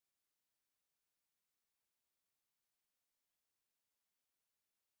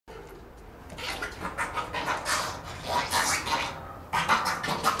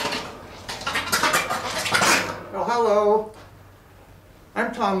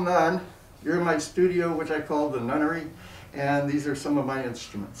Tom Nunn. You're in my studio, which I call the Nunnery, and these are some of my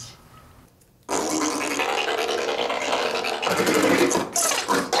instruments.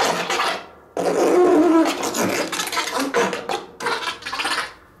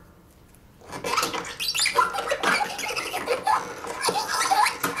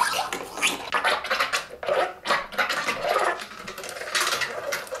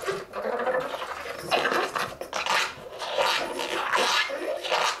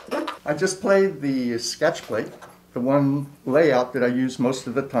 I just played the sketch plate, the one layout that I use most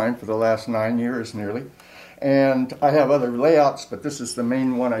of the time for the last 9 years nearly. And I have other layouts, but this is the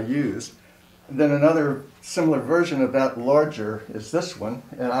main one I use. And then another similar version of that, larger, is this one.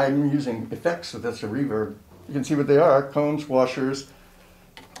 And I'm using effects with this, a reverb. You can see what they are: combs, washers,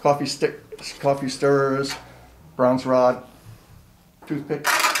 coffee sticks, coffee stirrers, bronze rod, toothpick.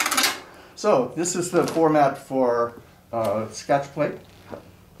 So this is the format for sketch plate.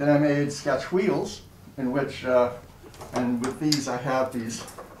 Then I made sketch wheels, in which, and with these I have these,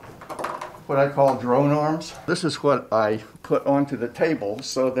 what I call drone arms. This is what I put onto the table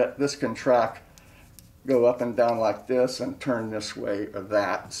so that this can track, go up and down like this and turn this way or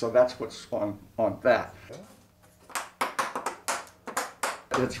that. So that's what's on that.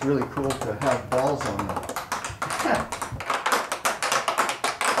 It's really cool to have balls on them.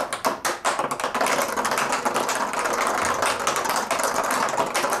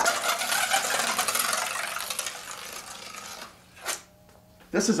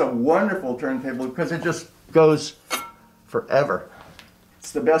 This is a wonderful turntable because it just goes forever.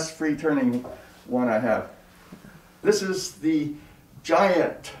 It's the best free turning one I have. This is the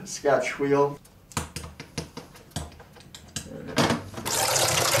giant sketch wheel.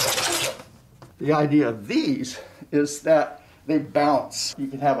 The idea of these is that they bounce. You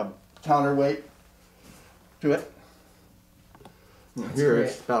can have a counterweight to it. Here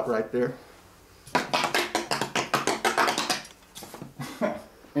it's about right there.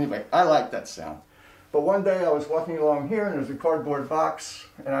 Anyway, I like that sound. But one day I was walking along here and there was a cardboard box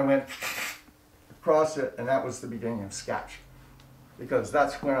and I went across it, and that was the beginning of sketch. Because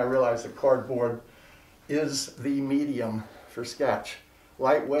that's when I realized that cardboard is the medium for sketch.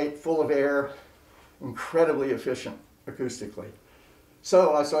 Lightweight, full of air, incredibly efficient acoustically.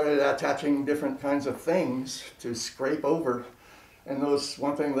 So I started attaching different kinds of things to scrape over, and those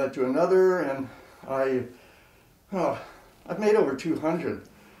one thing led to another, and I've made over 200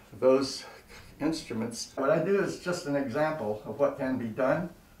 of those instruments. What I do is just an example of what can be done,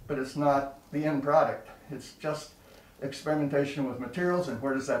 but it's not the end product. It's just experimentation with materials, and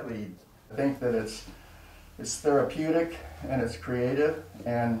where does that lead? I think that it's therapeutic, and it's creative,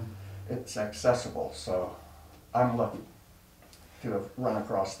 and it's accessible, so I'm lucky to have run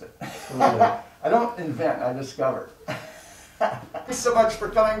across it. I don't invent, I discover. Thanks so much for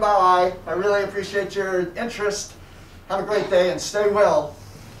coming by. I really appreciate your interest. Have a great day and stay well.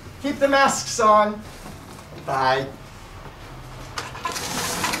 Keep the masks on. Bye.